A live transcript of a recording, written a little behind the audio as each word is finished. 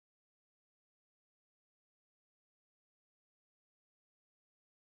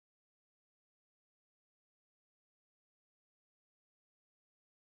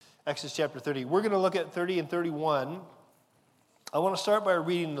Exodus chapter 30. We're going to look at 30 and 31. I want to start by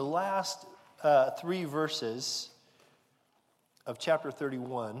reading the last three verses of chapter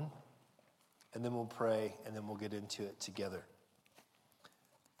 31, and then we'll pray, and then we'll get into it together.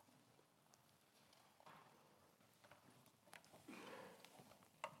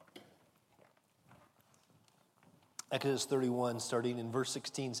 Exodus 31, starting in verse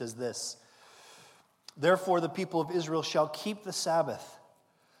 16, says this: Therefore the people of Israel shall keep the Sabbath,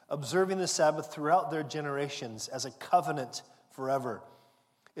 observing the Sabbath throughout their generations as a covenant forever.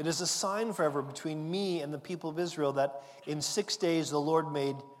 It is a sign forever between me and the people of Israel that in 6 days the Lord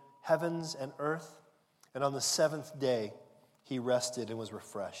made heavens and earth, and on the seventh day he rested and was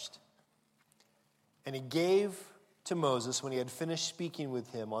refreshed. And he gave to Moses, when he had finished speaking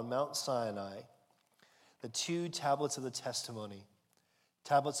with him on Mount Sinai, the 2 tablets of the testimony,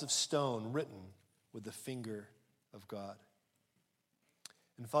 tablets of stone written with the finger of God.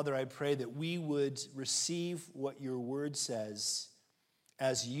 And Father, I pray that we would receive what your word says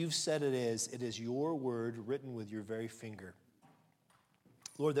as you've said it is. It is your word written with your very finger.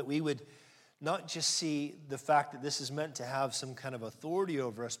 Lord, that we would not just see the fact that this is meant to have some kind of authority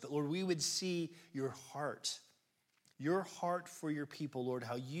over us, but Lord, we would see your heart for your people, Lord,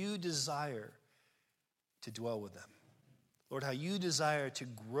 how you desire to dwell with them. Lord, how you desire to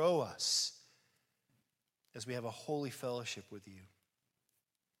grow us as we have a holy fellowship with you.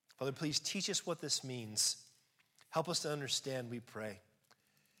 Father, please teach us what this means. Help us to understand, we pray.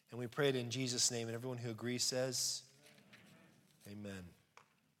 And we pray it in Jesus' name. And everyone who agrees says, Amen.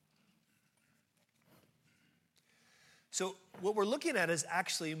 So what we're looking at is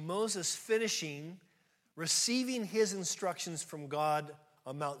actually Moses receiving his instructions from God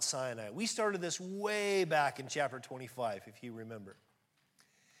on Mount Sinai. We started this way back in chapter 25, if you remember.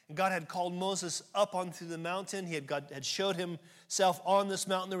 And God had called Moses up onto the mountain. God had showed himself on this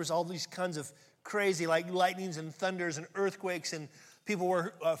mountain. There was all these kinds of crazy, like lightnings and thunders and earthquakes, and people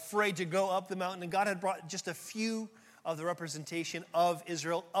were afraid to go up the mountain. And God had brought just a few of the representation of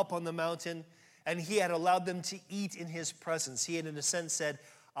Israel up on the mountain, and he had allowed them to eat in his presence. He had, in a sense, said,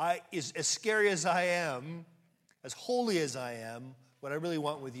 as scary as I am, as holy as I am, what I really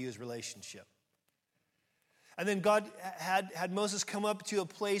want with you is relationship. And then God had Moses come up to a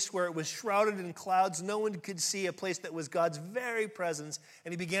place where it was shrouded in clouds. No one could see, a place that was God's very presence.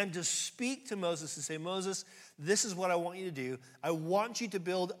 And he began to speak to Moses and say, Moses, this is what I want you to do. I want you to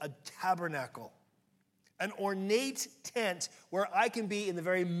build a tabernacle, an ornate tent where I can be in the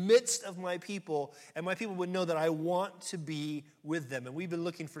very midst of my people, and my people would know that I want to be with them. And we've been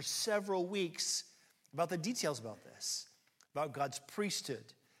looking for several weeks about the details about this, about God's priesthood,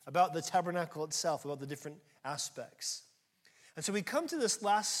 about the tabernacle itself, about the different aspects. And so we come to this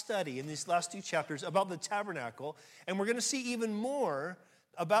last study in these last 2 chapters about the tabernacle, and we're going to see even more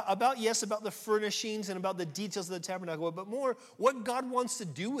about the furnishings and about the details of the tabernacle, but more what God wants to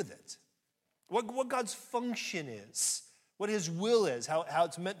do with it, what God's function is, what his will is, how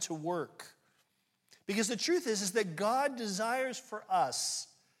it's meant to work. Because the truth is that God desires for us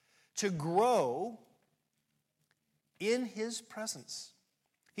to grow in his presence.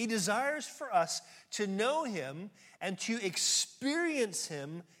 He desires for us to know him and to experience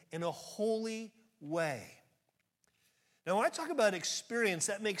him in a holy way. Now, when I talk about experience,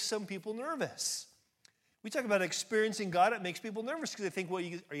 that makes some people nervous. We talk about experiencing God, it makes people nervous because they think, well, are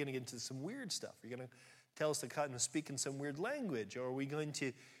you going to get into some weird stuff? Are you going to tell us to cut and speak in some weird language? Or are we going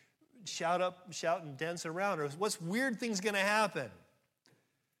to shout and dance around? Or what's weird things going to happen?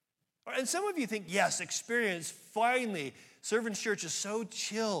 And some of you think, yes, experience, finally. Servants Church is so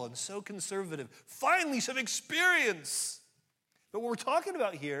chill and so conservative. Finally, some experience. But what we're talking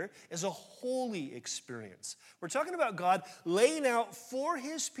about here is a holy experience. We're talking about God laying out for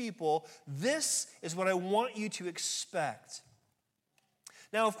his people, this is what I want you to expect.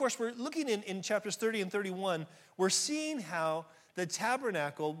 Now, of course, we're looking in chapters 30 and 31, we're seeing how the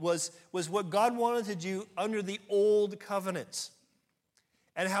tabernacle was what God wanted to do under the old covenant.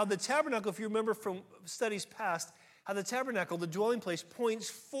 And how the tabernacle, if you remember from studies past, how the tabernacle, the dwelling place, points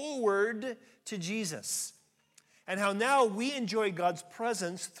forward to Jesus. And how now we enjoy God's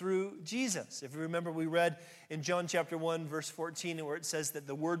presence through Jesus. If you remember, we read in John chapter 1, verse 14, where it says that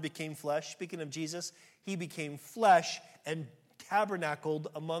the Word became flesh. Speaking of Jesus, he became flesh and tabernacled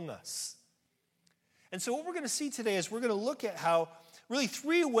among us. And so what we're going to see today is we're going to look at how, really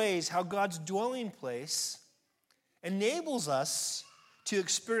 3 ways how God's dwelling place enables us to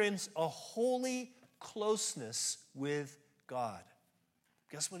experience a holy closeness with God.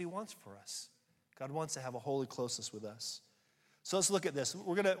 Guess what he wants for us? God wants to have a holy closeness with us. So let's look at this.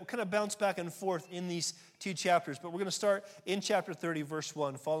 We're going to kind of bounce back and forth in these two chapters, but we're going to start in chapter 30, verse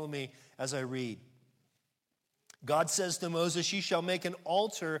 1. Follow me as I read. God says to Moses, "You shall make an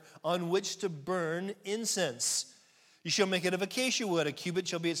altar on which to burn incense. You shall make it of acacia wood. A cubit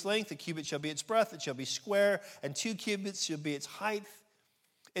shall be its length, a cubit shall be its breadth, it shall be square, and 2 cubits shall be its height.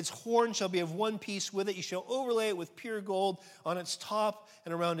 Its horn shall be of one piece with it. You shall overlay it with pure gold on its top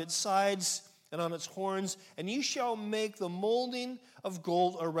and around its sides and on its horns. And you shall make the molding of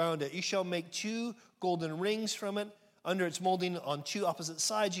gold around it. You shall make 2 golden rings from it. Under its molding on 2 opposite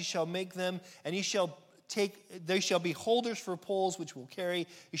sides you shall make them. And they shall be holders for poles which will carry.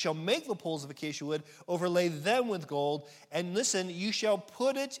 You shall make the poles of acacia wood, overlay them with gold. And listen, you shall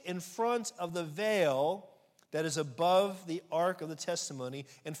put it in front of the veil that is above the ark of the testimony,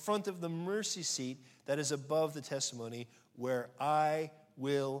 in front of the mercy seat that is above the testimony, where I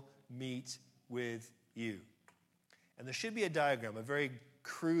will meet with you." And there should be a diagram, a very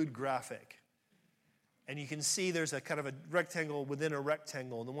crude graphic. And you can see there's a kind of a rectangle within a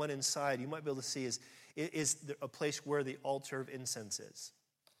rectangle, and the one inside you might be able to see is a place where the altar of incense is.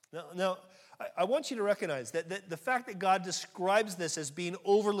 Now, I want you to recognize that the fact that God describes this as being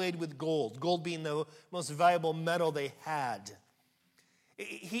overlaid with gold being the most valuable metal they had,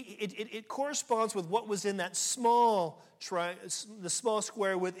 it corresponds with what was in that the small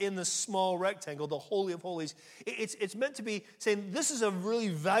square within the small rectangle, the Holy of Holies. It's meant to be saying this is a really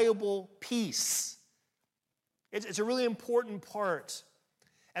valuable piece. It's a really important part.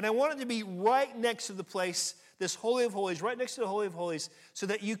 And I want it to be right next to the place, this Holy of Holies, right next to the Holy of Holies, so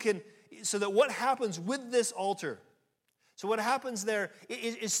that what happens with this altar, so what happens there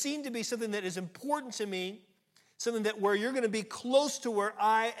is seen to be something that is important to me, something that where you're going to be close to where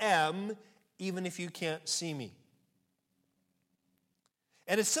I am, even if you can't see me.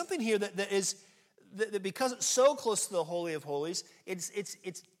 And it's something here that because it's so close to the Holy of Holies,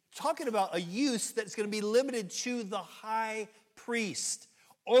 it's talking about a use that's going to be limited to the high priest.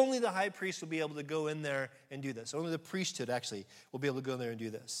 Only the high priest will be able to go in there and do this. Only the priesthood, actually, will be able to go in there and do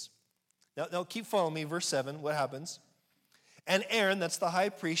this. Now keep following me. Verse 7, what happens? "And Aaron," that's the high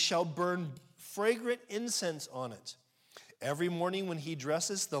priest, "shall burn fragrant incense on it. Every morning when he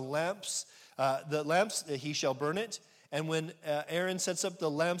dresses the lamps, he shall burn it. And when Aaron sets up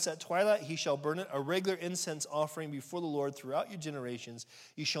the lamps at twilight, he shall burn it, a regular incense offering before the Lord throughout your generations.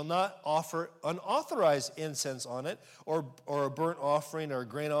 You shall not offer unauthorized incense on it, or a burnt offering or a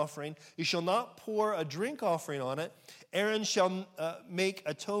grain offering. You shall not pour a drink offering on it. Aaron shall make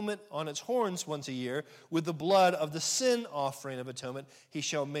atonement on its horns once a year. With the blood of the sin offering of atonement, he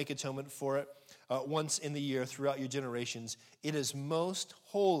shall make atonement for it once in the year throughout your generations. It is most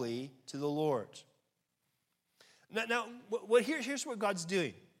holy to the Lord." Now, here's what God's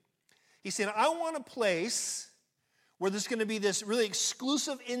doing. He's saying, I want a place where there's going to be this really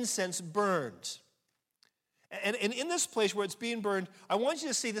exclusive incense burned. And in this place where it's being burned, I want you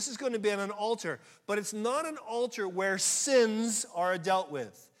to see this is going to be on an altar, but it's not an altar where sins are dealt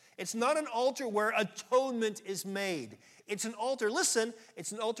with. It's not an altar where atonement is made. It's an altar, listen,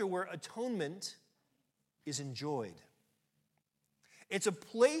 it's an altar where atonement is enjoyed. It's a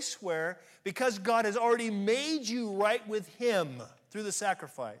place where, because God has already made you right with Him through the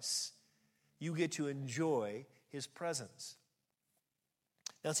sacrifice, you get to enjoy His presence.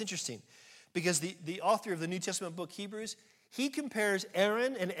 Now, it's interesting, because the author of the New Testament book, Hebrews, he compares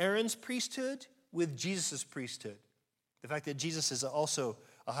Aaron and Aaron's priesthood with Jesus' priesthood. The fact that Jesus is also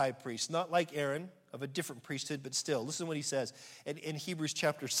a high priest, not like Aaron, of a different priesthood, but still. Listen to what he says in Hebrews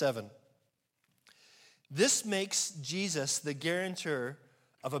chapter 7. "This makes Jesus the guarantor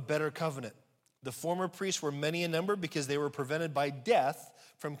of a better covenant. The former priests were many in number because they were prevented by death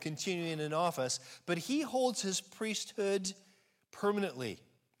from continuing in office, but he holds his priesthood permanently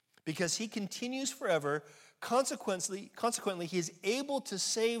because he continues forever. Consequently, he is able to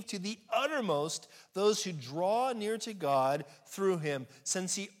save to the uttermost those who draw near to God through him,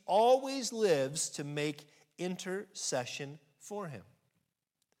 since he always lives to make intercession for him."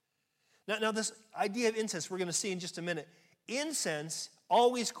 Now, this idea of incense, we're going to see in just a minute. Incense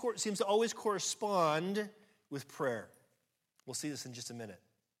seems to always correspond with prayer. We'll see this in just a minute.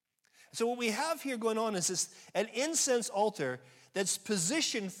 So what we have here going on is an incense altar that's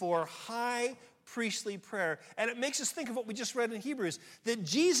positioned for high priestly prayer. And it makes us think of what we just read in Hebrews, that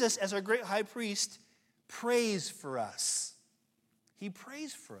Jesus, as our great high priest, prays for us. He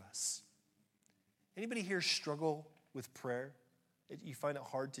prays for us. Anybody here struggle with prayer? You find it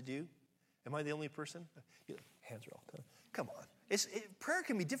hard to do? Am I the only person? Hands are all done. Come on. Prayer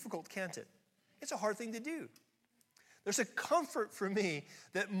can be difficult, can't it? It's a hard thing to do. There's a comfort for me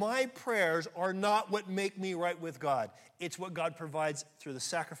that my prayers are not what make me right with God. It's what God provides through the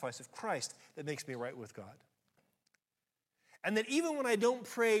sacrifice of Christ that makes me right with God. And that even when I don't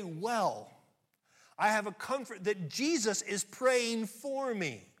pray well, I have a comfort that Jesus is praying for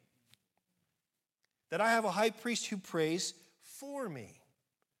me. That I have a high priest who prays for me,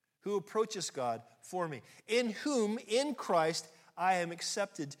 who approaches God for me, in whom, in Christ, I am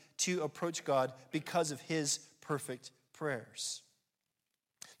accepted to approach God because of his perfect prayers.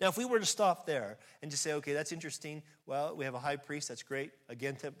 Now, if we were to stop there and just say, okay, that's interesting. Well, we have a high priest. That's great.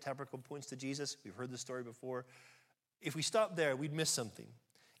 Again, tabernacle points to Jesus. We've heard this story before. If we stop there, we'd miss something.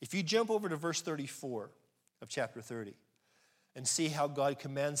 If you jump over to verse 34 of chapter 30 and see how God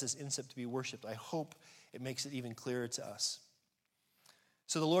commands this incense to be worshipped, I hope it makes it even clearer to us.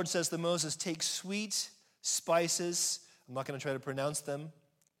 So the Lord says to Moses, take sweet spices. I'm not going to try to pronounce them.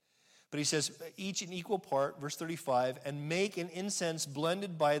 But he says, each in equal part, verse 35, and make an incense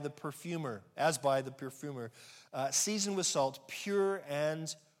blended by the perfumer, as by the perfumer, seasoned with salt, pure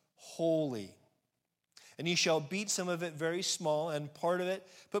and holy. And you shall beat some of it very small, and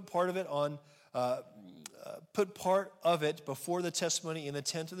put part of it before the testimony in the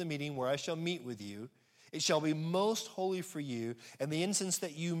tent of the meeting where I shall meet with you. It shall be most holy for you, and the incense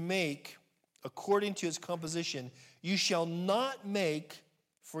that you make according to its composition, you shall not make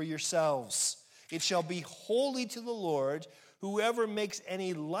for yourselves. It shall be holy to the Lord. Whoever makes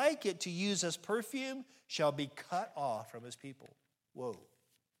any like it to use as perfume shall be cut off from his people. Whoa.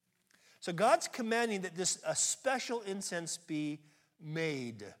 So God's commanding that a special incense be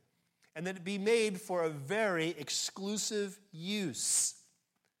made, and that it be made for a very exclusive use.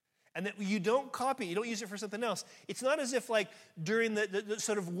 And that you don't copy it, you don't use it for something else. It's not as if like during the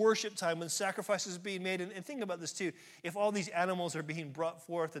sort of worship time when sacrifices are being made, and think about this too, if all these animals are being brought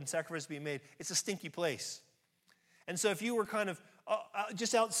forth and sacrifices being made, it's a stinky place. And so if you were kind of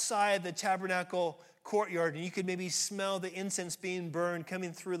just outside the tabernacle courtyard and you could maybe smell the incense being burned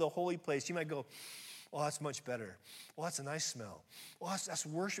coming through the holy place, you might go, oh, that's much better. Oh, that's a nice smell. Oh, that's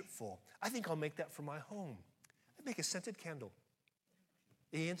worshipful. I think I'll make that for my home. I'd make a scented candle.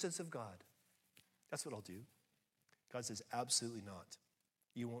 The incense of God. That's what I'll do. God says, absolutely not.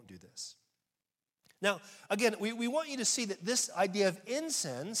 You won't do this. Now, again, we want you to see that this idea of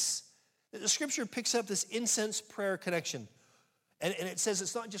incense, that the scripture picks up this incense prayer connection. And it says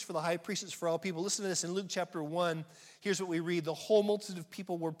it's not just for the high priest, it's for all people. Listen to this in Luke chapter 1. Here's what we read. The whole multitude of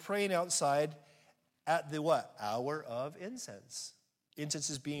people were praying outside at the what? Hour of incense. Incense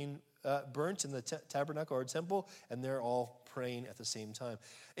is being burnt in the tabernacle or temple, and they're all praying at the same time.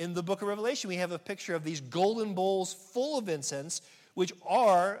 In the book of Revelation, we have a picture of these golden bowls full of incense, which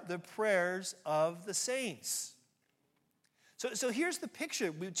are the prayers of the saints. So here's the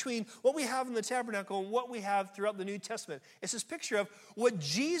picture between what we have in the tabernacle and what we have throughout the New Testament. It's this picture of what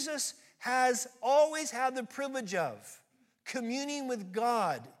Jesus has always had the privilege of, communing with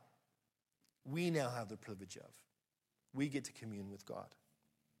God. We now have the privilege of. We get to commune with God.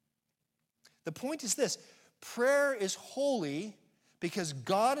 The point is this: prayer is holy because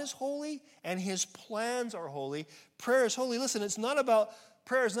God is holy and his plans are holy. Prayer is holy. Listen,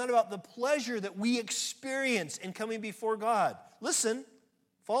 prayer is not about the pleasure that we experience in coming before God. Listen,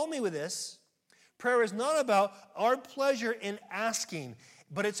 follow me with this. Prayer is not about our pleasure in asking,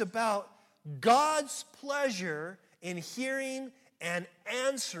 but it's about God's pleasure in hearing and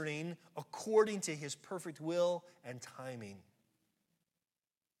answering according to his perfect will and timing.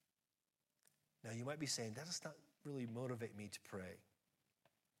 Now, you might be saying, that does not really motivate me to pray.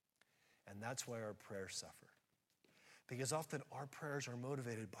 And that's why our prayers suffer. Because often our prayers are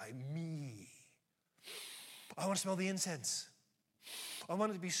motivated by me. I want to smell the incense. I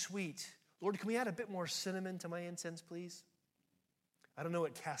want it to be sweet. Lord, can we add a bit more cinnamon to my incense, please? I don't know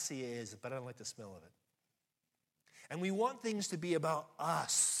what cassia is, but I don't like the smell of it. And we want things to be about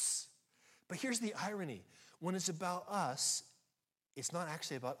us. But here's the irony. When it's about us, it's not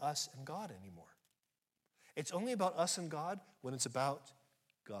actually about us and God anymore. It's only about us and God when it's about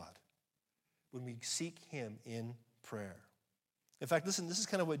God. When we seek him in prayer. In fact, listen, this is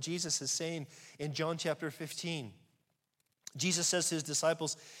kind of what Jesus is saying in John chapter 15. Jesus says to his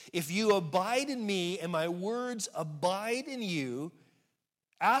disciples, if you abide in me and my words abide in you,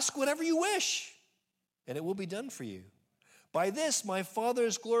 ask whatever you wish, and it will be done for you. By this my Father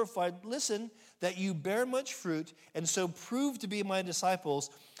is glorified, listen, that you bear much fruit, and so prove to be my disciples.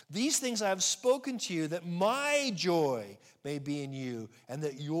 These things I have spoken to you, that my joy may be in you, and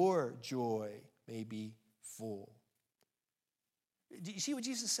that your joy may be full. Do you see what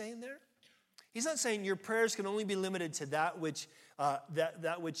Jesus is saying there? He's not saying your prayers can only be limited to that which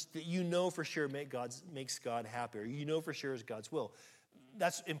that which that you know for sure makes God happy, or you know for sure is God's will.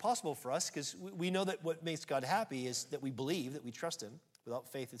 That's impossible for us because we know that what makes God happy is that we believe, that we trust him.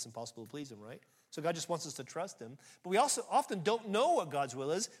 Without faith, it's impossible to please him, right? So God just wants us to trust him. But we also often don't know what God's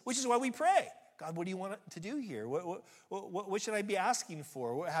will is, which is why we pray. God, what do you want to do here? What should I be asking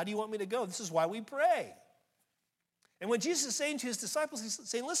for? How do you want me to go? This is why we pray. And when Jesus is saying to his disciples, he's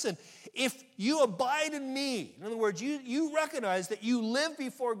saying, listen, if you abide in me, in other words, you recognize that you live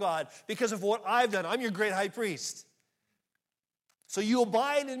before God because of what I've done. I'm your great high priest. So you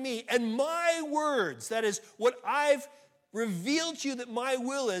abide in me, and my words, that is what I've revealed to you that my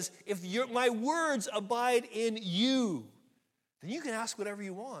will is, if my words abide in you, then you can ask whatever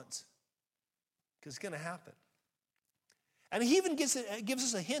you want, because it's going to happen. And he even gives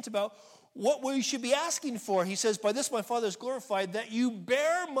us a hint about what we should be asking for. He says, by this my Father is glorified, that you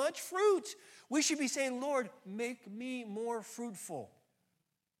bear much fruit. We should be saying, Lord, make me more fruitful.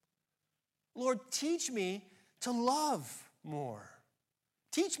 Lord, teach me to love more.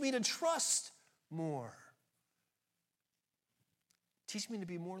 Teach me to trust more. Teach me to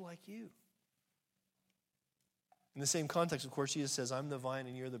be more like you. In the same context, of course, Jesus says, I'm the vine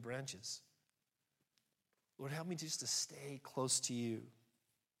and you're the branches. Lord, help me just to stay close to you.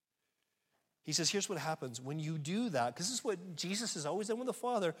 He says, here's what happens when you do that, because this is what Jesus has always done with the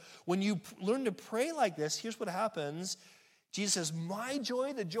Father. When you learn to pray like this, here's what happens. Jesus says, my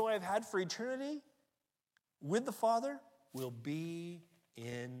joy, the joy I've had for eternity with the Father, will be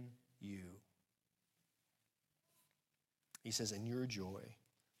in you. He says, and your joy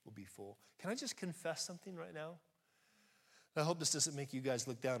will be full. Can I just confess something right now? I hope this doesn't make you guys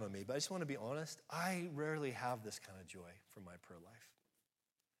look down on me, but I just want to be honest. I rarely have this kind of joy from my prayer life.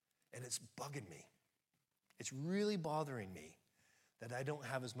 And it's bugging me. It's really bothering me that I don't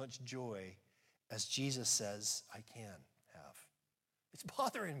have as much joy as Jesus says I can have. It's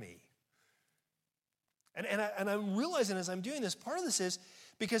bothering me. And I'm realizing as I'm doing this, part of this is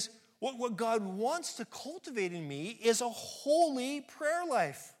because what God wants to cultivate in me is a holy prayer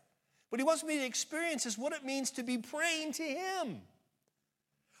life. What he wants me to experience is what it means to be praying to him.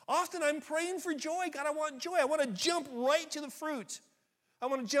 Often I'm praying for joy. God, I want joy. I want to jump right to the fruit. I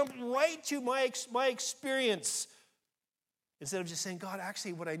want to jump right to my experience. Instead of just saying, God,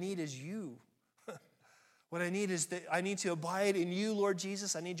 actually what I need is you. What I need is that I need to abide in you, Lord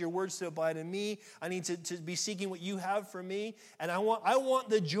Jesus. I need your words to abide in me. I need to be seeking what you have for me. And I want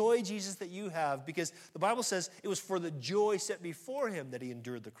the joy, Jesus, that you have. Because the Bible says it was for the joy set before him that he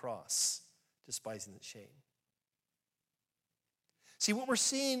endured the cross, despising its shame. See, what we're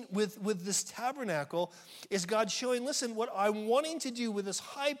seeing with this tabernacle is God showing, listen, what I'm wanting to do with this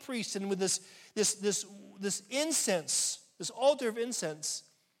high priest and with this incense, this altar of incense,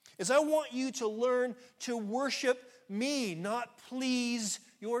 is I want you to learn to worship me, not please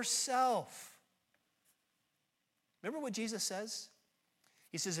yourself. Remember what Jesus says?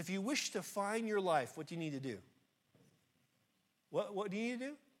 He says, if you wish to find your life, what do you need to do? What do you need to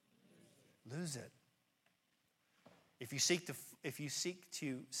do? Lose it. If you seek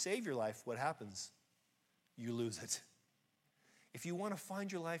to save your life, what happens? You lose it. If you want to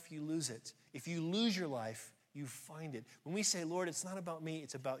find your life, you lose it. If you lose your life, you find it. When we say, Lord, it's not about me,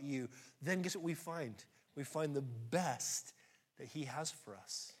 it's about you, then guess what we find? We find the best that he has for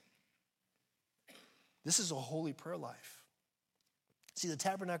us. This is a holy prayer life. See, the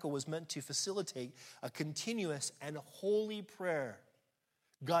tabernacle was meant to facilitate a continuous and holy prayer.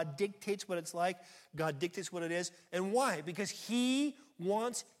 God dictates what it's like. God dictates what it is. And why? Because he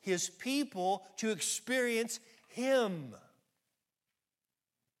wants his people to experience him.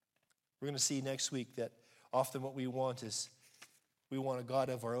 We're going to see next week that often what we want is we want a God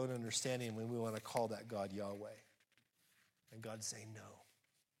of our own understanding when we want to call that God Yahweh. And God's saying,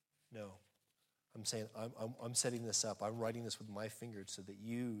 no. I'm saying, I'm setting this up. I'm writing this with my fingers so that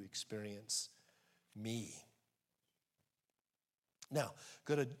you experience me. Now,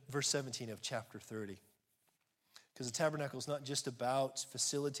 go to verse 17 of chapter 30. Because the tabernacle is not just about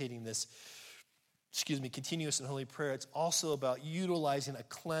facilitating this, continuous and holy prayer. It's also about utilizing a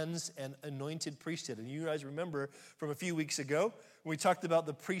cleansed and anointed priesthood. And you guys remember from a few weeks ago, when we talked about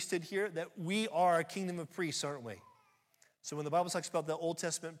the priesthood here, that we are a kingdom of priests, aren't we? So when the Bible talks about the Old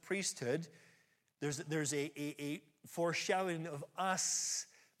Testament priesthood, there's a foreshadowing of us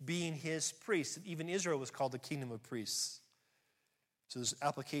being his priests. Even Israel was called the kingdom of priests. So there's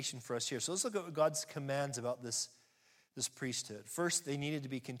application for us here. So let's look at God's commands about this priesthood. First, they needed to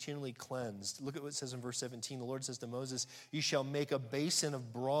be continually cleansed. Look at what it says in verse 17. The Lord says to Moses, you shall make a basin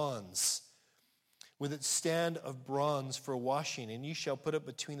of bronze with its stand of bronze for washing, and you shall put it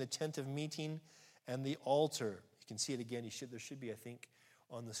between the tent of meeting and the altar. He can see it again. There should be, I think,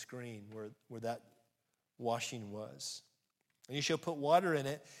 on the screen where that washing was. And you shall put water in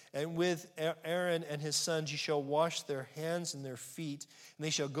it, and with Aaron and his sons you shall wash their hands and their feet, and they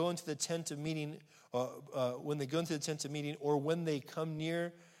shall go into the tent of meeting, when they go into the tent of meeting, or when they come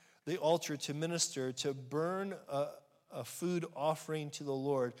near the altar to minister, to burn a food offering to the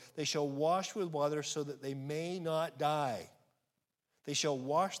Lord. They shall wash with water so that they may not die. They shall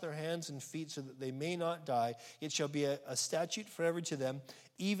wash their hands and feet so that they may not die. It shall be a statute forever to them,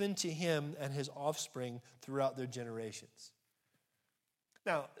 even to him and his offspring throughout their generations.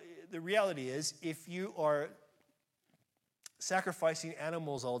 Now, the reality is, if you are sacrificing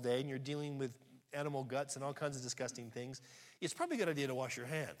animals all day and you're dealing with animal guts and all kinds of disgusting things, it's probably a good idea to wash your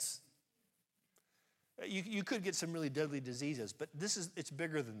hands. You could get some really deadly diseases, but it's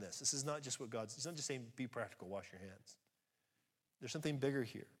bigger than this. This is not just it's not just saying be practical, wash your hands. There's something bigger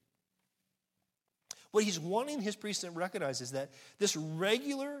here. What he's wanting his priests to recognize is that this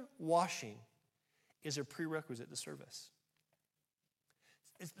regular washing is a prerequisite to service.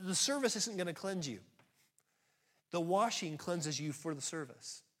 The service isn't going to cleanse you. The washing cleanses you for the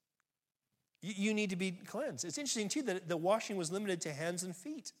service. You need to be cleansed. It's interesting, too, that the washing was limited to hands and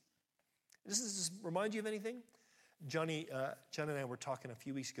feet. Does this remind you of anything? John and I were talking a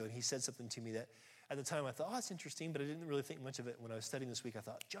few weeks ago, and he said something to me that at the time I thought, that's interesting, but I didn't really think much of it when I was studying this week. I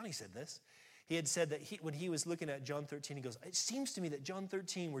thought, Johnny said this. He had said that when he was looking at John 13, he goes, it seems to me that John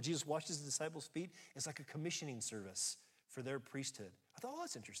 13, where Jesus washes the disciples' feet, is like a commissioning service for their priesthood. I thought,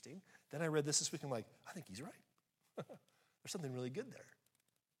 that's interesting. Then I read this week, and I'm like, I think he's right. There's something really good there.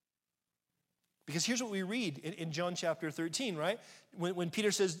 Because here's what we read in John chapter 13, right? When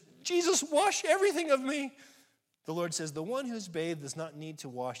Peter says, Jesus, wash everything of me. The Lord says, the one who is bathed does not need to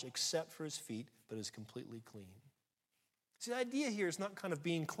wash except for his feet, but is completely clean. See, the idea here is not kind of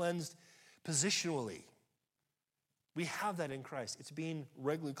being cleansed positionally. We have that in Christ. It's being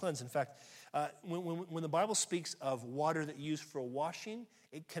regularly cleansed. In fact, when the Bible speaks of water that you use for washing,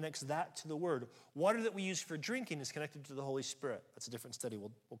 it connects that to the Word. Water that we use for drinking is connected to the Holy Spirit. That's a different study.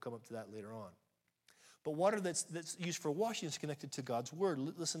 We'll come up to that later on. But water that's used for washing is connected to God's Word.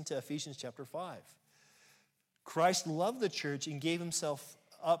 Listen to Ephesians chapter 5. Christ loved the church and gave himself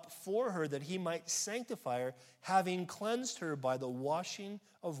up for her that he might sanctify her, having cleansed her by the washing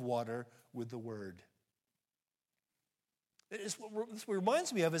of water with the Word. This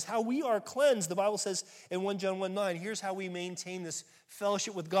reminds me of is how we are cleansed. The Bible says in 1 John 1:9, here's how we maintain this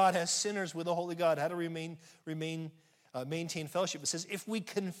fellowship with God as sinners with a holy God. How to maintain fellowship. It says, if we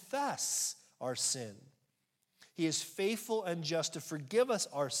confess our sin, he is faithful and just to forgive us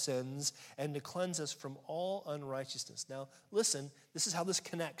our sins and to cleanse us from all unrighteousness. Now, listen, this is how this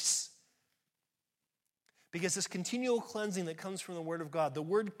connects. Because this continual cleansing that comes from the Word of God, the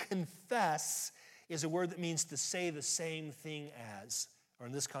word confess is a word that means to say the same thing as, or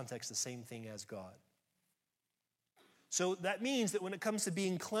in this context, the same thing as God. So that means that when it comes to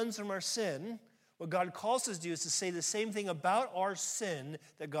being cleansed from our sin, what God calls us to do is to say the same thing about our sin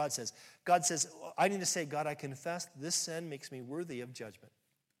that God says. God says, I need to say, God, I confess this sin makes me worthy of judgment.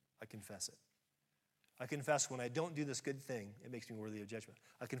 I confess it. I confess when I don't do this good thing, it makes me worthy of judgment.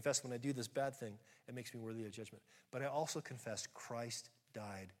 I confess when I do this bad thing, it makes me worthy of judgment. But I also confess Christ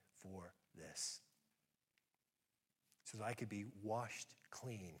died for this, so that I could be washed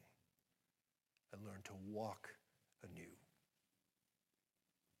clean and learn to walk anew.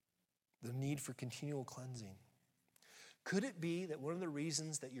 The need for continual cleansing. Could it be that one of the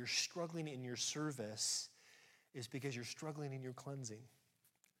reasons that you're struggling in your service is because you're struggling in your cleansing?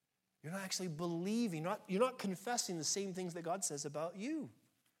 You're not actually believing, you're not confessing the same things that God says about you.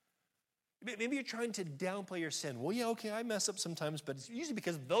 Maybe you're trying to downplay your sin. Well, yeah, okay, I mess up sometimes, but it's usually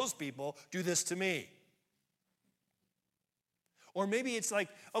because those people do this to me. Or maybe it's like,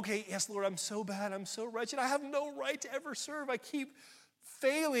 okay, yes, Lord, I'm so bad, I'm so wretched, I have no right to ever serve. I keep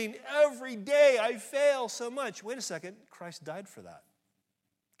failing every day. I fail so much. Wait a second, Christ died for that.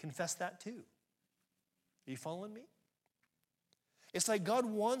 Confess that too. Are you following me? It's like God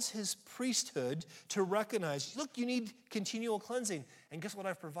wants his priesthood to recognize, look, you need continual cleansing. And guess what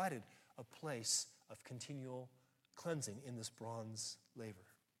I've provided? A place of continual cleansing in this bronze laver.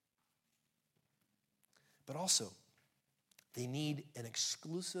 But also, they need an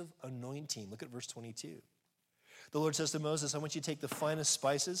exclusive anointing. Look at verse 22. The Lord says to Moses, I want you to take the finest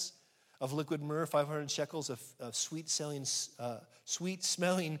spices of liquid myrrh, 500 shekels of sweet-smelling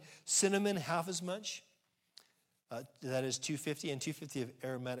cinnamon, half as much. That is 250, and 250 of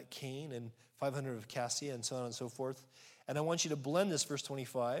aromatic cane, and 500 of cassia, and so on and so forth. And I want you to blend this, verse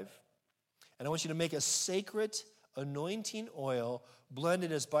 25. And I want you to make a sacred anointing oil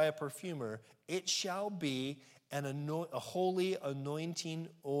blended as by a perfumer. It shall be and a holy anointing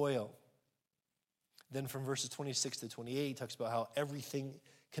oil. Then from verses 26 to 28, he talks about how everything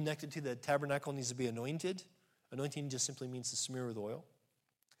connected to the tabernacle needs to be anointed. Anointing just simply means to smear with oil.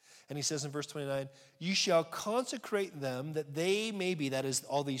 And he says in verse 29, you shall consecrate them that they may be, that is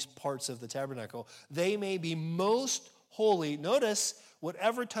all these parts of the tabernacle, they may be most holy. Notice,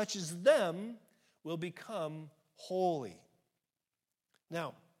 whatever touches them will become holy.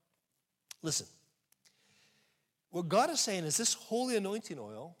 Now, listen. What God is saying is this holy anointing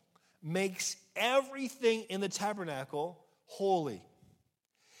oil makes everything in the tabernacle holy.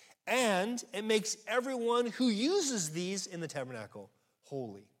 And it makes everyone who uses these in the tabernacle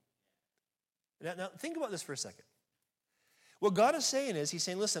holy. Now think about this for a second. What God is saying is, he's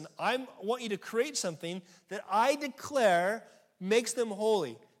saying, listen, I want you to create something that I declare makes them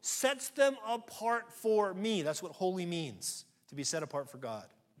holy, sets them apart for me. That's what holy means, to be set apart for God.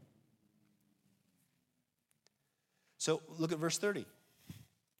 So look at verse 30.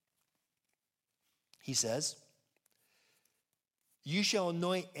 He says, you shall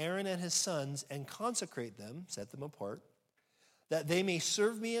anoint Aaron and his sons and consecrate them, set them apart, that they may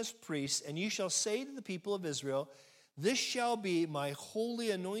serve me as priests, and you shall say to the people of Israel, this shall be my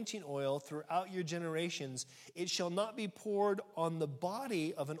holy anointing oil throughout your generations. It shall not be poured on the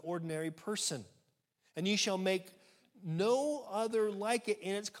body of an ordinary person. And you shall make no other like it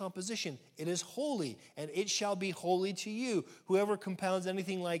in its composition. It is holy, and it shall be holy to you. Whoever compounds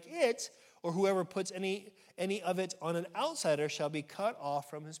anything like it, or whoever puts any of it on an outsider shall be cut off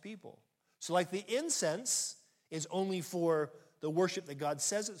from his people. So like the incense is only for the worship that God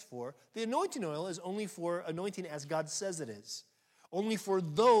says it's for, the anointing oil is only for anointing as God says it is. Only for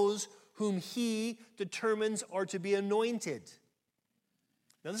those whom he determines are to be anointed.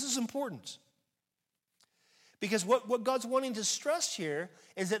 Now this is important. Because what God's wanting to stress here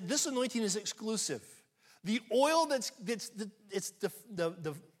is that this anointing is exclusive. The oil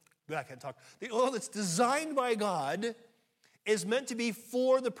the oil that's designed by God is meant to be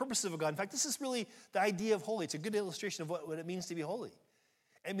for the purpose of God. In fact, this is really the idea of holy. It's a good illustration of what it means to be holy.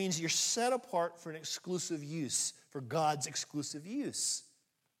 It means you're set apart for an exclusive use, for God's exclusive use.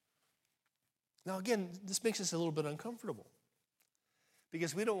 Now again, this makes us a little bit uncomfortable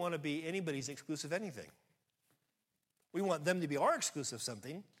because we don't want to be anybody's exclusive anything. We want them to be our exclusive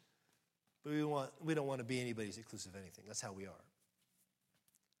something, but we don't want to be anybody's exclusive anything. That's how we are.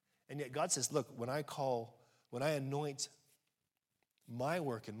 And yet God says, look, when I anoint my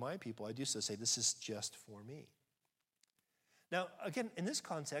work and my people, I do so say this is just for me. Now, again, in this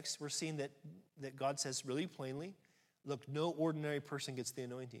context, we're seeing that God says really plainly, look, no ordinary person gets the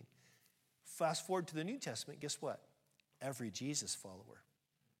anointing. Fast forward to the New Testament, guess what? Every Jesus follower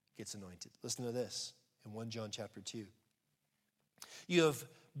gets anointed. Listen to this in 1 John chapter 2. You have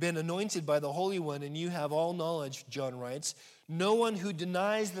been anointed by the Holy One, and you have all knowledge, John writes. No one who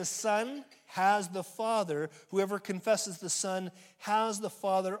denies the Son has the Father. Whoever confesses the Son has the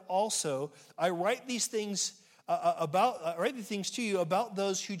Father also. I write these things to you about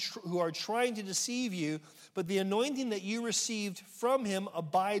those who are trying to deceive you, but the anointing that you received from him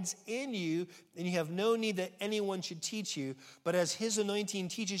abides in you, and you have no need that anyone should teach you. But as his anointing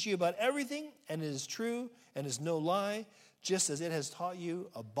teaches you about everything, and it is true and is no lie, just as it has taught you,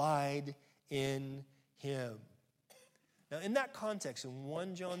 abide in him. Now, in that context, in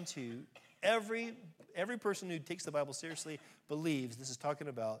 1 John 2, every person who takes the Bible seriously believes this is talking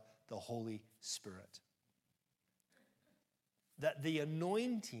about the Holy Spirit. That the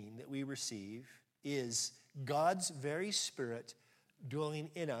anointing that we receive is God's very Spirit dwelling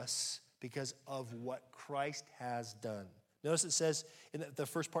in us because of what Christ has done. Notice it says in the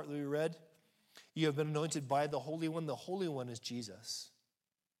first part that we read, you have been anointed by the Holy One. The Holy One is Jesus.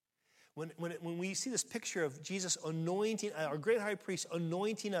 When we see this picture of Jesus anointing, our great high priest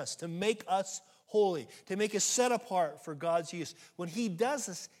anointing us to make us holy, to make us set apart for God's use. When he does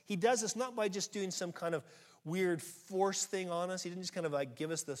this not by just doing some kind of weird force thing on us. He didn't just kind of like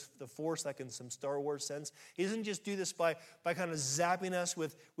give us the force like in some Star Wars sense. He doesn't just do this by kind of zapping us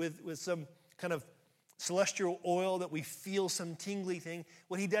with some kind of celestial oil that we feel some tingly thing.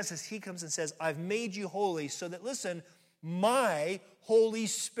 What he does is he comes and says, I've made you holy so that, listen, my Holy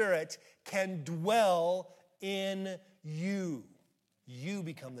Spirit can dwell in you. You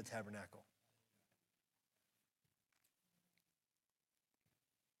become the tabernacle.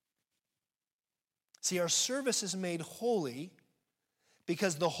 See, our service is made holy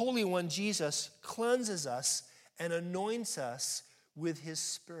because the Holy One, Jesus, cleanses us and anoints us with his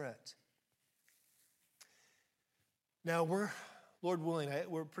Spirit. Now, Lord willing,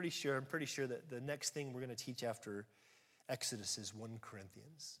 I'm pretty sure that the next thing we're going to teach after Exodus is 1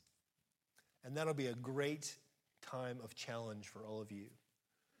 Corinthians. And that'll be a great time of challenge for all of you.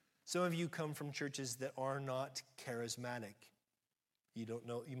 Some of you come from churches that are not charismatic. You don't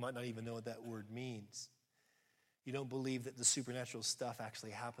know, you might not even know what that word means. You don't believe that the supernatural stuff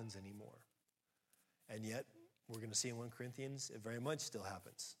actually happens anymore. And yet, we're going to see in 1 Corinthians, it very much still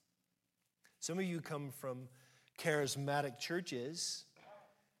happens. Some of you come from charismatic churches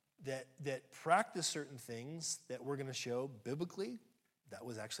that practice certain things that we're going to show biblically that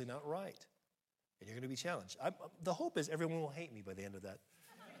was actually not right. And you're going to be challenged. The hope is everyone will hate me by the end of that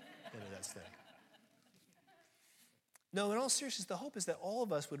thing. No, in all seriousness, the hope is that all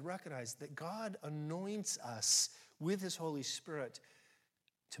of us would recognize that God anoints us with his Holy Spirit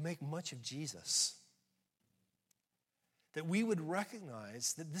to make much of Jesus. That we would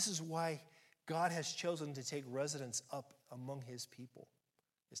recognize that this is why God has chosen to take residence up among his people,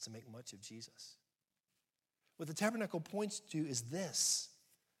 is to make much of Jesus. What the tabernacle points to is this.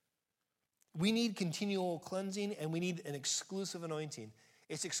 We need continual cleansing, and we need an exclusive anointing.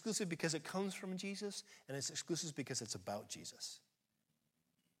 It's exclusive because it comes from Jesus, and it's exclusive because it's about Jesus.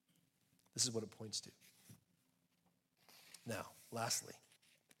 This is what it points to. Now, lastly,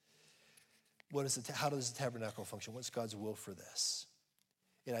 how does the tabernacle function? What's God's will for this?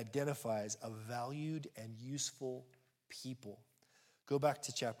 It identifies a valued and useful people. Go back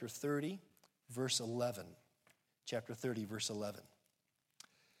to chapter 30, verse 11. Chapter 30, verse 11.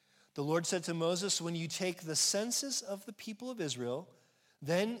 The Lord said to Moses, when you take the census of the people of Israel,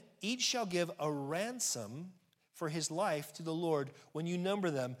 then each shall give a ransom for his life to the Lord when you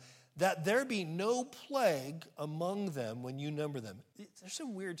number them, that there be no plague among them when you number them. There's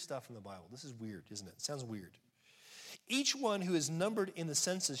some weird stuff in the Bible. This is weird, isn't it? It sounds weird. Each one who is numbered in the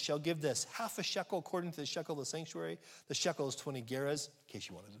census shall give this, half a shekel according to the shekel of the sanctuary. The shekel is 20 gerahs, in case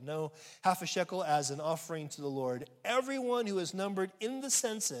you wanted to know. Half a shekel as an offering to the Lord. Everyone who is numbered in the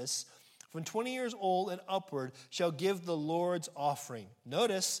census from 20 years old and upward shall give the Lord's offering.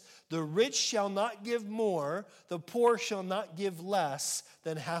 Notice, the rich shall not give more, the poor shall not give less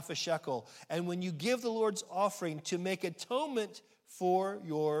than half a shekel. And when you give the Lord's offering to make atonement for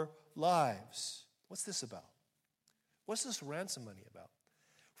your lives. What's this about? What's this ransom money about?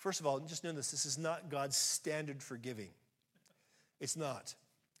 First of all, just know this is not God's standard for giving. It's not.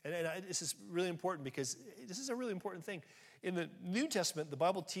 And this is really important because this is a really important thing. In the New Testament, the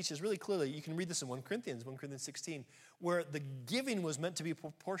Bible teaches really clearly, you can read this in 1 Corinthians 16, where the giving was meant to be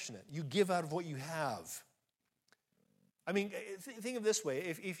proportionate. You give out of what you have. I mean, think of it this way.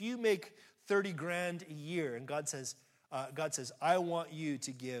 If you make 30 grand a year and God says, I want you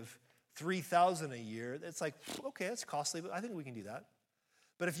to give 3,000 a year, it's like, okay, that's costly, but I think we can do that.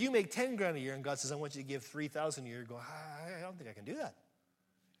 But if you make 10 grand a year and God says, I want you to give 3,000 a year, go, I don't think I can do that.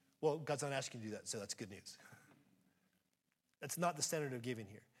 Well, God's not asking you to do that, so that's good news. That's not the standard of giving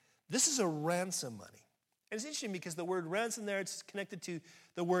here. This is a ransom money. And it's interesting because the word ransom there, it's connected to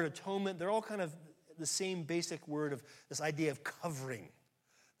the word atonement. They're all kind of the same basic word of this idea of covering,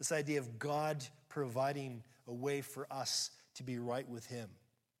 this idea of God providing a way for us to be right with him.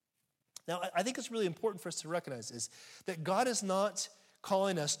 Now, I think it's really important for us to recognize is that God is not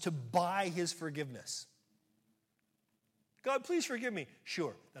calling us to buy his forgiveness. God, please forgive me.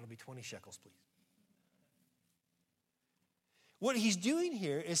 Sure, that'll be 20 shekels, please. What he's doing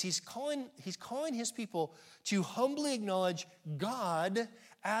here is he's calling his people to humbly acknowledge God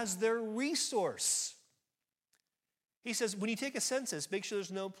as their resource. He says, when you take a census, make sure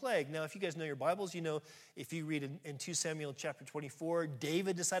there's no plague. Now, if you guys know your Bibles, you know, if you read in 2 Samuel chapter 24,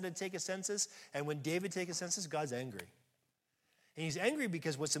 David decided to take a census, and when David takes a census, God's angry. And he's angry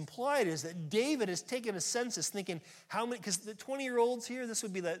because what's implied is that David has taken a census thinking, how many, because the 20-year-olds here, this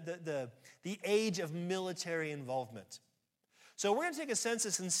would be the age of military involvement. So we're going to take a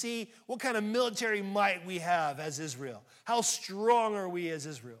census and see what kind of military might we have as Israel. How strong are we as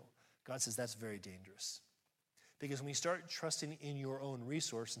Israel? God says that's very dangerous. Because when you start trusting in your own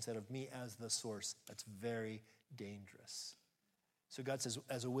resource instead of me as the source, that's very dangerous. So God says,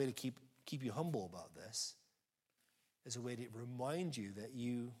 as a way to keep you humble about this, as a way to remind you that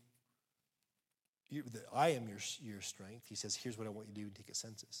that I am your strength, he says, here's what I want you to do and take a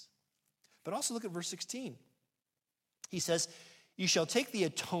census. But also look at verse 16. He says, you shall take the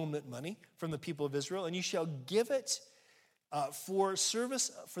atonement money from the people of Israel, and you shall give it for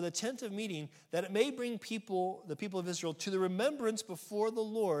service for the tent of meeting, that it may bring the people of Israel to the remembrance before the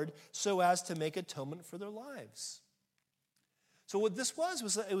Lord, so as to make atonement for their lives. So what this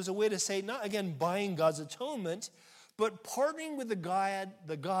was it was a way to say, not again buying God's atonement, but partnering with the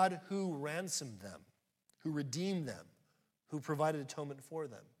God who ransomed them, who redeemed them, who provided atonement for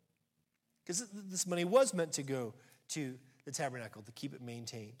them. Because this money was meant to go to the tabernacle to keep it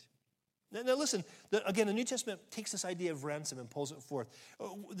maintained. Now listen, again, the New Testament takes this idea of ransom and pulls it forth.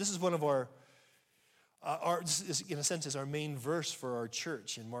 This is one of in a sense, is our main verse for our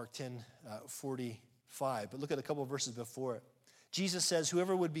church in Mark 10:45. But look at a couple of verses before it. Jesus says,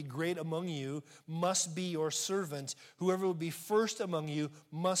 whoever would be great among you must be your servant. Whoever would be first among you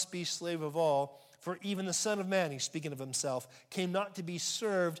must be slave of all. For even the Son of Man, he's speaking of himself, came not to be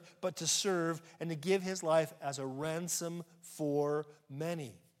served, but to serve and to give his life as a ransom for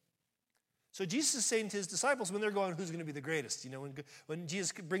many. So Jesus is saying to his disciples when they're going, who's going to be the greatest? You know, when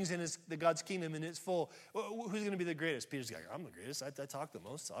Jesus brings in the God's kingdom and it's full, who's going to be the greatest? Peter's like, I'm the greatest. I talk the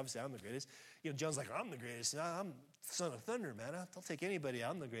most. Obviously, I'm the greatest. You know, John's like, I'm the greatest. I'm son of thunder, man. I'll take anybody.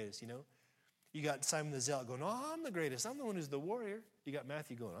 I'm the greatest, you know. You got Simon the Zealot going, oh, I'm the greatest. I'm the one who's the warrior. You got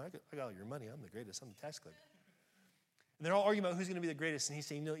Matthew going, I got all your money. I'm the greatest. I'm the tax collector. And they're all arguing about who's going to be the greatest. And he's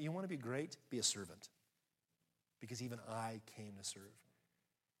saying, no, you want to be great? Be a servant. Because even I came to serve.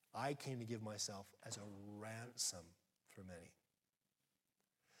 I came to give myself as a ransom for many.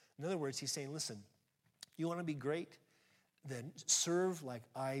 In other words, he's saying, listen, you want to be great? Then serve like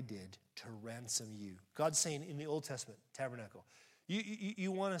I did to ransom you. God's saying in the Old Testament, tabernacle,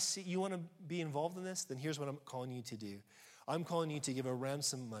 you want to be involved in this? Then here's what I'm calling you to do. I'm calling you to give a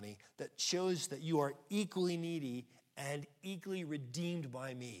ransom money that shows that you are equally needy and equally redeemed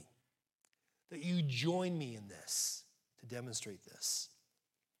by me. That you join me in this to demonstrate this.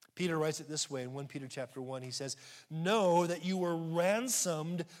 Peter writes it this way in 1 Peter chapter 1. He says, know that you were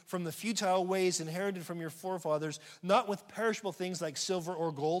ransomed from the futile ways inherited from your forefathers, not with perishable things like silver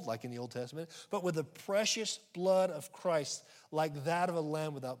or gold, like in the Old Testament, but with the precious blood of Christ, like that of a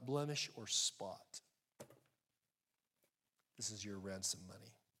lamb without blemish or spot. This is your ransom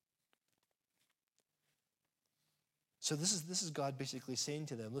money. So this is God basically saying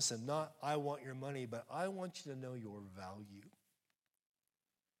to them, listen, not I want your money, but I want you to know your value.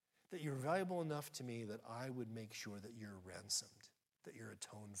 That you're valuable enough to me that I would make sure that you're ransomed, that you're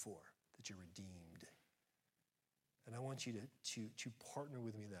atoned for, that you're redeemed. And I want you to partner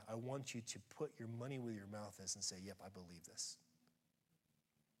with me in that. I want you to put your money where your mouth is and say, yep, I believe this.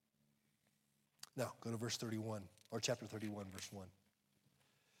 Now, go to verse 31, or chapter 31, verse 1.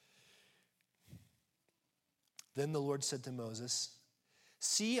 Then the Lord said to Moses,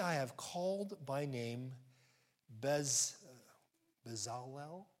 see, I have called by name Bezalel.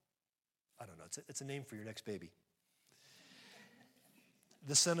 I don't know. It's a name for your next baby.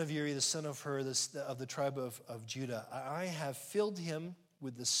 The son of Uri, the son of Hur, of the tribe of Judah. I have filled him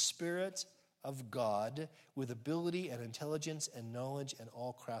with the Spirit of God, with ability and intelligence and knowledge and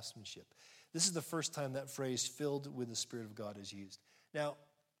all craftsmanship. This is the first time that phrase, filled with the Spirit of God, is used. Now,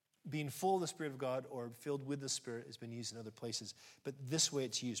 being full of the Spirit of God or filled with the Spirit has been used in other places, but this way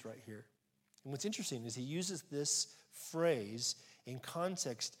it's used right here. And what's interesting is he uses this phrase in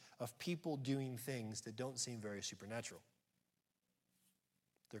context of people doing things that don't seem very supernatural.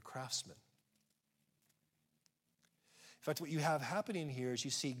 They're craftsmen. In fact, what you have happening here is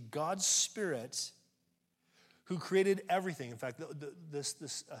you see God's Spirit who created everything. In fact,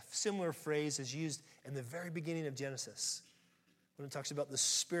 this similar phrase is used in the very beginning of Genesis when it talks about the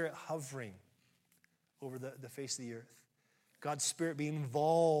Spirit hovering over the face of the earth. God's Spirit being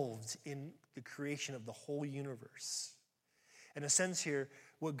involved in the creation of the whole universe. In a sense here,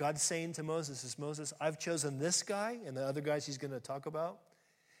 what God's saying to Moses is, Moses, I've chosen this guy and the other guys he's going to talk about,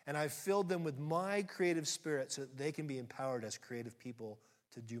 and I've filled them with my creative spirit so that they can be empowered as creative people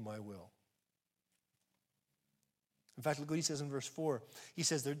to do my will. In fact, look what he says in verse 4. He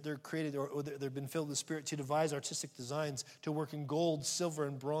says they're created, or they've been filled with the Spirit to devise artistic designs, to work in gold, silver,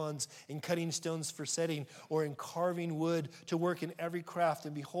 and bronze, in cutting stones for setting, or in carving wood, to work in every craft.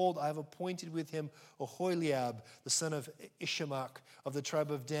 And behold, I have appointed with him Oholiab, the son of Ishamach, of the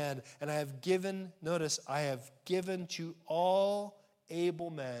tribe of Dan. And I have given to all able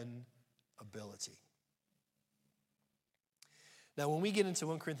men ability. Now, when we get into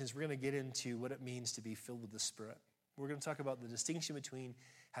 1 Corinthians, we're going to get into what it means to be filled with the Spirit. We're going to talk about the distinction between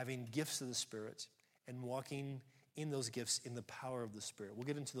having gifts of the Spirit and walking in those gifts in the power of the Spirit. We'll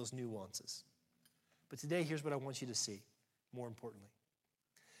get into those nuances. But today, here's what I want you to see, more importantly.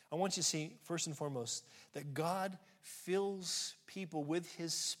 I want you to see, first and foremost, that God fills people with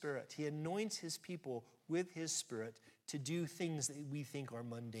his Spirit. He anoints his people with his Spirit to do things that we think are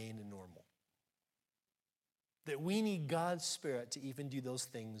mundane and normal. That we need God's Spirit to even do those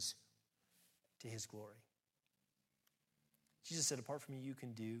things to his glory. Jesus said, apart from me, you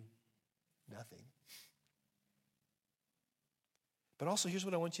can do nothing. But also, here's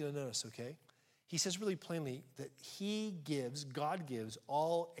what I want you to notice, okay? He says really plainly that God gives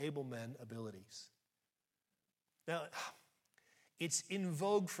all able men abilities. Now, it's in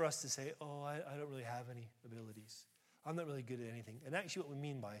vogue for us to say, oh, I don't really have any abilities. I'm not really good at anything. And actually what we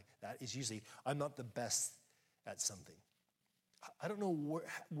mean by that is usually, I'm not the best at something. I don't know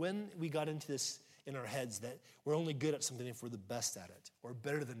when we got into this in our heads that we're only good at something if we're the best at it or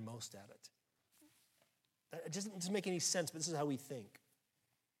better than most at it. It doesn't make any sense, but this is how we think.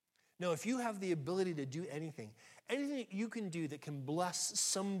 No, if you have the ability to do anything that you can do that can bless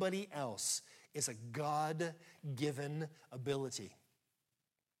somebody else is a God-given ability.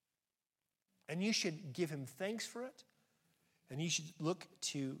 And you should give him thanks for it, and you should look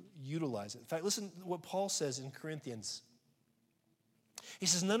to utilize it. In fact, listen to what Paul says in Corinthians. He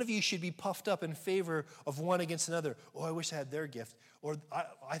says, none of you should be puffed up in favor of one against another. Oh, I wish I had their gift. Or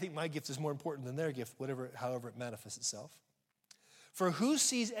I think my gift is more important than their gift, however it manifests itself. For who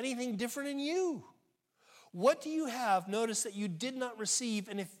sees anything different in you? What do you have, notice, that you did not receive?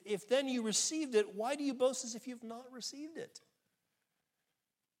 And if then you received it, why do you boast as if you've not received it?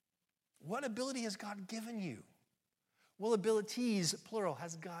 What ability has God given you? Well, abilities, plural,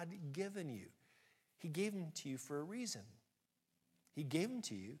 has God given you. He gave them to you for a reason. He gave them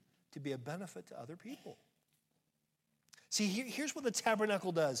to you to be a benefit to other people. See, here's what the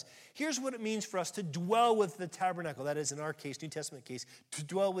tabernacle does. Here's what it means for us to dwell with the tabernacle. That is, in our case, New Testament case, to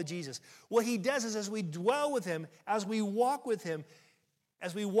dwell with Jesus. What he does is as we dwell with him, as we walk with him,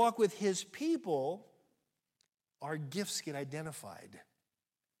 as we walk with his people, our gifts get identified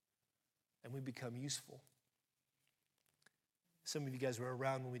and we become useful. Some of you guys were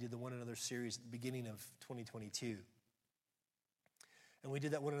around when we did the One Another series at the beginning of 2022. And we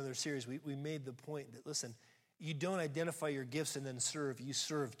did that One Another series. We made the point that, listen, you don't identify your gifts and then serve. You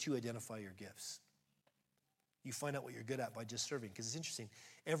serve to identify your gifts. You find out what you're good at by just serving. Because it's interesting.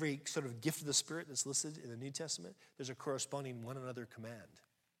 Every sort of gift of the Spirit that's listed in the New Testament, there's a corresponding one another command.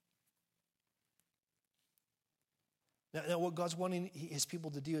 Now what God's wanting his people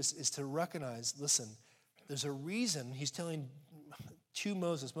to do is to recognize, listen, there's a reason he's telling to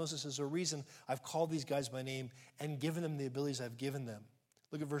Moses. Moses, there's a reason I've called these guys by name and given them the abilities I've given them.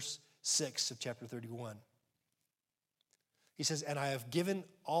 Look at verse 6 of chapter 31. He says, and I have given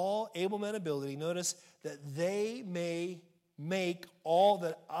all able men ability, notice, that they may make all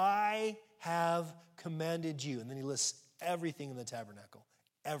that I have commanded you. And then he lists everything in the tabernacle,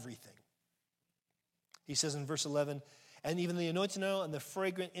 everything. He says in verse 11, and even the anointing oil and the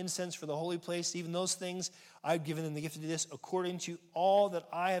fragrant incense for the holy place, even those things, I've given them the gift to do this, according to all that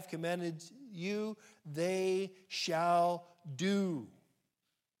I have commanded you, they shall do.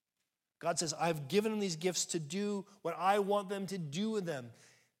 God says, I've given them these gifts to do what I want them to do with them.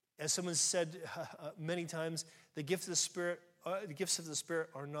 As someone said many times, the gifts of the Spirit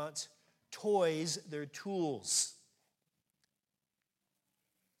are not toys, they're tools.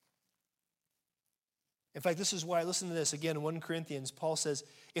 In fact, this is why, listen to this again in 1 Corinthians, Paul says,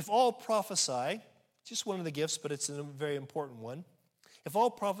 if all prophesy, just one of the gifts, but it's a very important one. If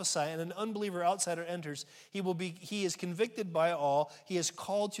all prophesy and an unbeliever outsider enters, he is convicted by all, he is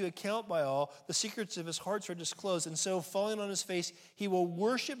called to account by all, the secrets of his hearts are disclosed, and so falling on his face, he will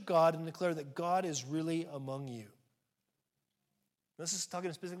worship God and declare that God is really among you. This is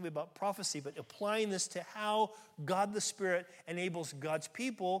talking specifically about prophecy, but applying this to how God the Spirit enables God's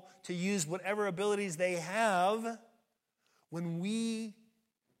people to use whatever abilities they have. When we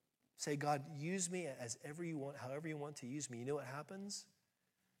say, God, use me as ever you want, however you want to use me, you know what happens?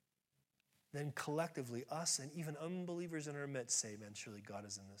 Then collectively, us and even unbelievers in our midst say, man, surely God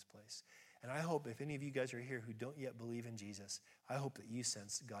is in this place. And I hope if any of you guys are here who don't yet believe in Jesus, I hope that you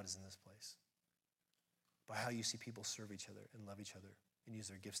sense God is in this place by how you see people serve each other and love each other and use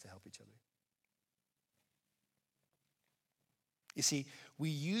their gifts to help each other. You see, we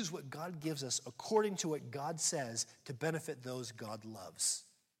use what God gives us according to what God says to benefit those God loves.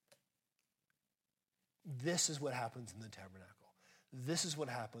 This is what happens in the tabernacle. This is what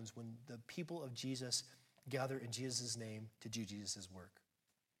happens when the people of Jesus gather in Jesus' name to do Jesus' work.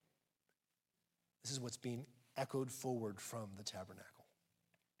 This is what's being echoed forward from the tabernacle.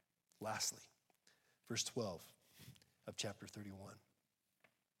 Lastly, verse 12 of chapter 31.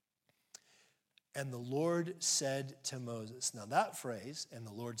 And the Lord said to Moses. Now that phrase, and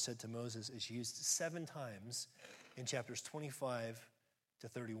the Lord said to Moses, is used 7 times in chapters 25 to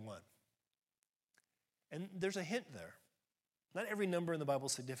 31. And there's a hint there. Not every number in the Bible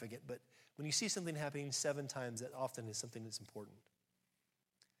is significant, but when you see something happening 7 times, that often is something that's important.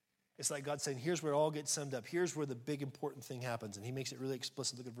 It's like God saying, here's where it all gets summed up. Here's where the big important thing happens. And he makes it really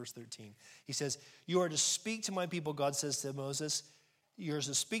explicit. Look at verse 13. He says, you are to speak to my people, God says to Moses. You are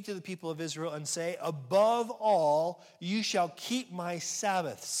to speak to the people of Israel and say, above all, you shall keep my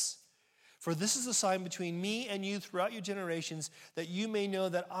Sabbaths. For this is the sign between me and you throughout your generations, that you may know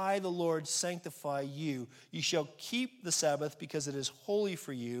that I, the Lord, sanctify you. You shall keep the Sabbath because it is holy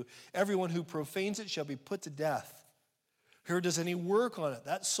for you. Everyone who profanes it shall be put to death. Whoever does any work on it,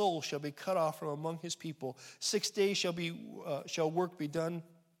 that soul shall be cut off from among his people. 6 days shall work be done,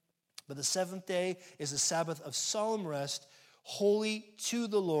 but the seventh day is a Sabbath of solemn rest, holy to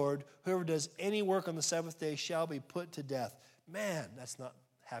the Lord. Whoever does any work on the Sabbath day shall be put to death. Man, that's not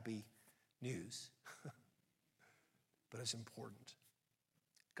happy news. But it's important.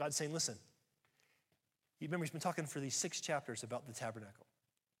 God's saying, listen, you remember he's been talking for these 6 chapters about the tabernacle.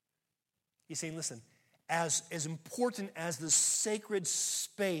 He's saying, listen, as important as the sacred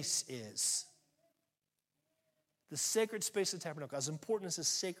space is, the sacred space of the tabernacle, as important as the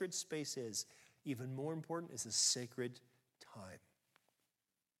sacred space is, even more important is the sacred time.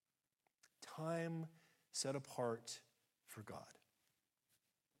 Time set apart for God.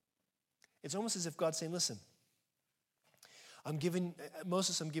 It's almost as if God's saying, listen,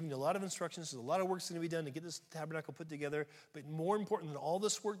 Moses, I'm giving you a lot of instructions. There's a lot of work's going to be done to get this tabernacle put together. But more important than all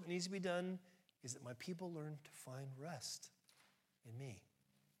this work that needs to be done is that my people learn to find rest in me.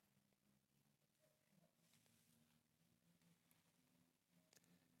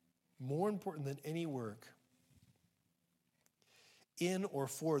 More important than any work in or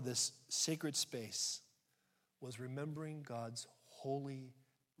for this sacred space was remembering God's holy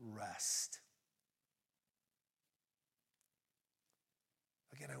rest.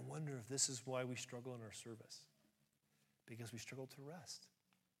 Again, I wonder if this is why we struggle in our service. Because we struggle to rest.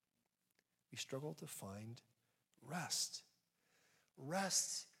 We struggle to find rest.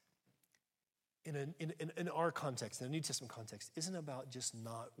 Rest in our context, in a New Testament context, isn't about just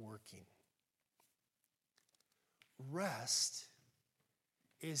not working. Rest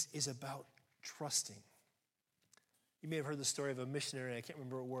is about trusting. You may have heard the story of a missionary. I can't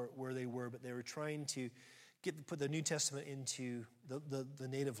remember where they were, but they were trying to put the New Testament into the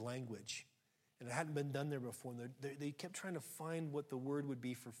native language. And it hadn't been done there before. And they kept trying to find what the word would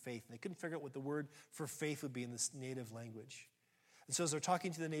be for faith. And they couldn't figure out what the word for faith would be in this native language. And so as they're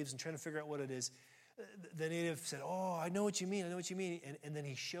talking to the natives and trying to figure out what it is, the native said, oh, I know what you mean. I know what you mean. And then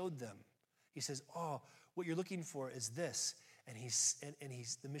he showed them. He says, oh, what you're looking for is this. And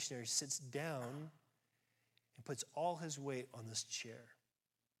the missionary sits down and puts all his weight on this chair.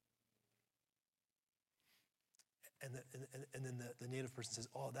 And then the native person says,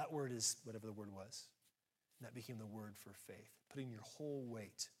 oh, that word is whatever the word was. And that became the word for faith. Putting your whole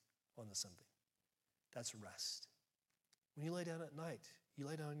weight onto something. That's rest. When you lay down at night, you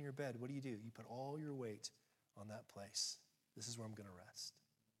lay down in your bed, what do? You put all your weight on that place. This is where I'm going to rest.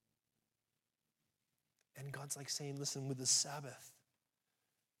 And God's like saying, listen, with the Sabbath,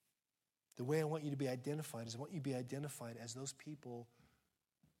 the way I want you to be identified is I want you to be identified as those people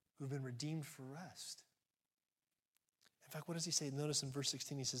who've been redeemed for rest. In fact, what does he say? Notice in verse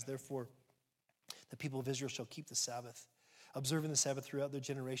 16, he says, therefore, the people of Israel shall keep the Sabbath, observing the Sabbath throughout their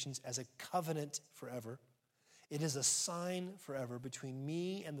generations as a covenant forever. It is a sign forever between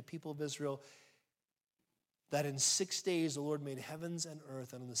me and the people of Israel that in 6 days the Lord made heavens and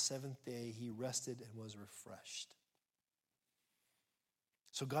earth, and on the seventh day he rested and was refreshed.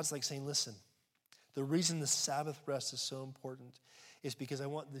 So God's like saying, listen, the reason the Sabbath rest is so important is because I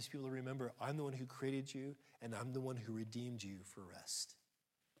want these people to remember I'm the one who created you and I'm the one who redeemed you for rest.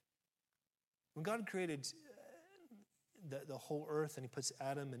 When God created the whole earth and he puts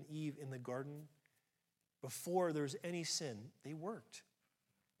Adam and Eve in the garden, before there was any sin, they worked.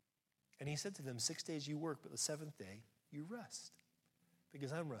 And he said to them, 6 days you work, but the seventh day you rest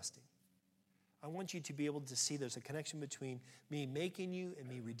because I'm resting. I want you to be able to see there's a connection between me making you and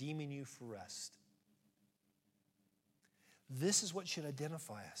me redeeming you for rest. This is what should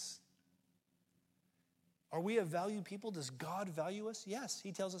identify us. Are we a valued people? Does God value us? Yes.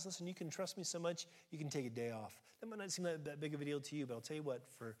 He tells us, listen, you can trust me so much, you can take a day off. That might not seem like that big of a deal to you, but I'll tell you what,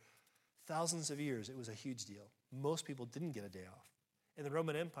 for thousands of years, it was a huge deal. Most people didn't get a day off. In the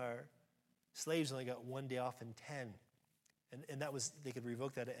Roman Empire, slaves only got 1 day off in 10. And that was, they could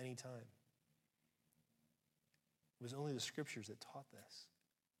revoke that at any time. It was only the scriptures that taught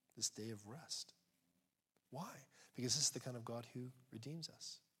this day of rest. Why? Because this is the kind of God who redeems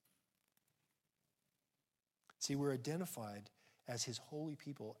us. See, we're identified as his holy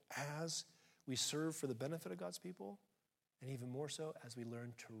people as we serve for the benefit of God's people, and even more so as we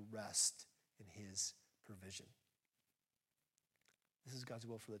learn to rest in his provision. This is God's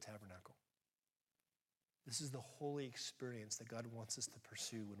will for the tabernacle. This is the holy experience that God wants us to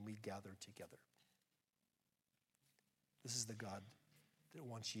pursue when we gather together. This is the God that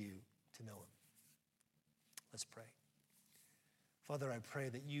wants you to know him. Let's pray. Father, I pray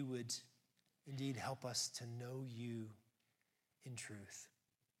that you would Indeed, help us to know you in truth.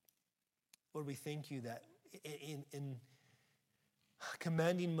 Lord, we thank you that in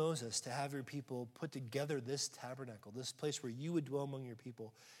commanding Moses to have your people put together this tabernacle, this place where you would dwell among your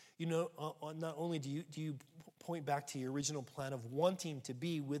people, you know, not only do you point back to your original plan of wanting to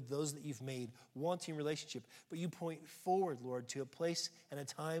be with those that you've made, wanting relationship, but you point forward, Lord, to a place and a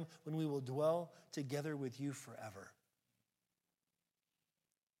time when we will dwell together with you forever.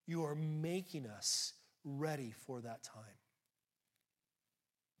 You are making us ready for that time.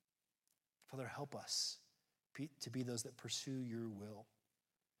 Father, help us to be those that pursue your will,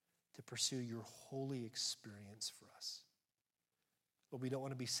 to pursue your holy experience for us. But we don't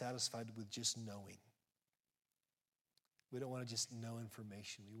want to be satisfied with just knowing. We don't want to just know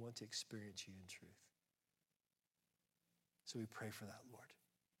information. We want to experience you in truth. So we pray for that, Lord.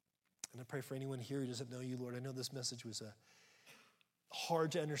 And I pray for anyone here who doesn't know you, Lord. I know this message was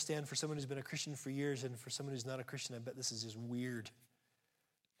hard to understand for someone who's been a Christian for years, and for someone who's not a Christian, I bet this is just weird.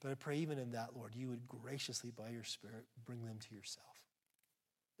 But I pray even in that, Lord, you would graciously, by your Spirit, bring them to yourself.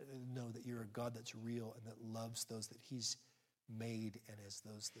 Know that you're a God that's real and that loves those that he's made and as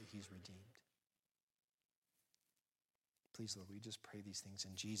those that he's redeemed. Please, Lord, we just pray these things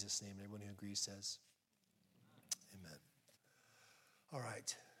in Jesus' name. And everyone who agrees says, amen. All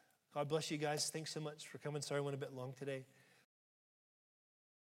right. God bless you guys. Thanks so much for coming. Sorry I went a bit long today.